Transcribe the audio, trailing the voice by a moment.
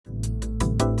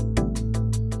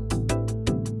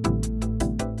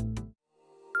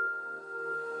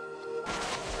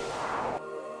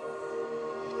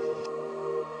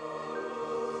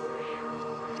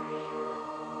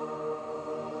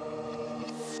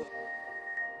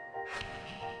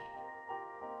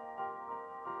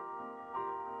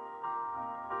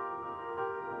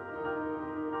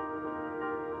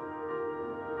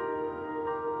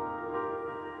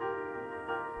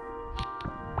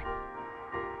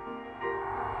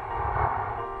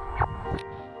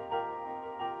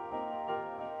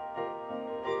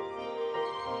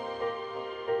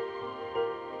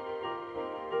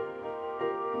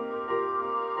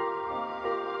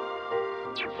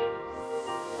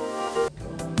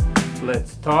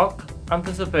Let's talk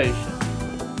anticipation.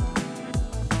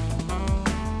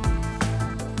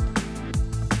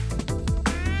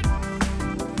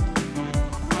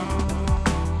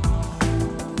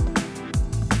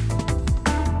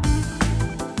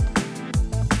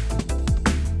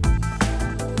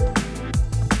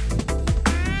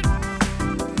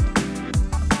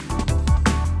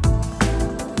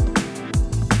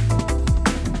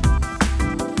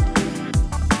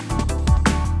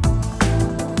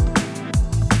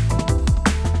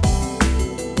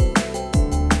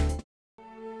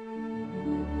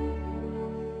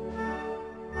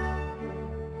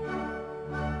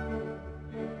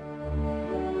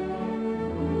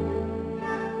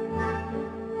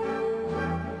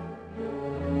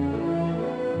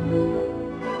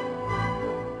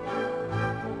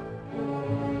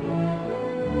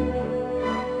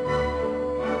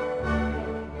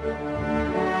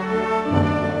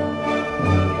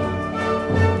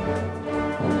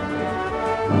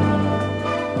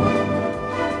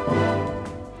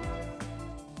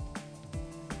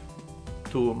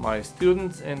 To my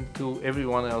students and to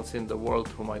everyone else in the world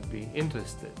who might be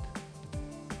interested,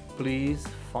 please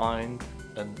find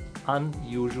an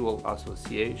unusual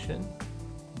association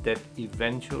that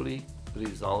eventually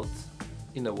results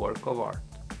in a work of art.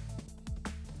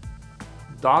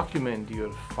 Document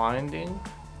your finding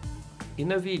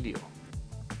in a video.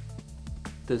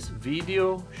 This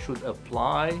video should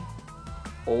apply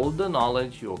all the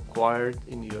knowledge you acquired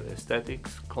in your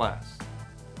aesthetics class.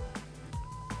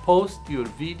 Post your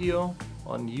video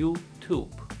on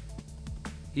YouTube.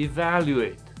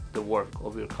 Evaluate the work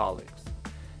of your colleagues.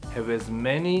 Have as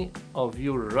many of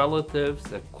your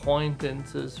relatives,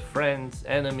 acquaintances, friends,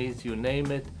 enemies, you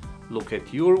name it, look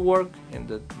at your work and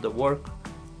the work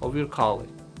of your colleague.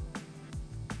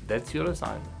 That's your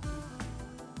assignment.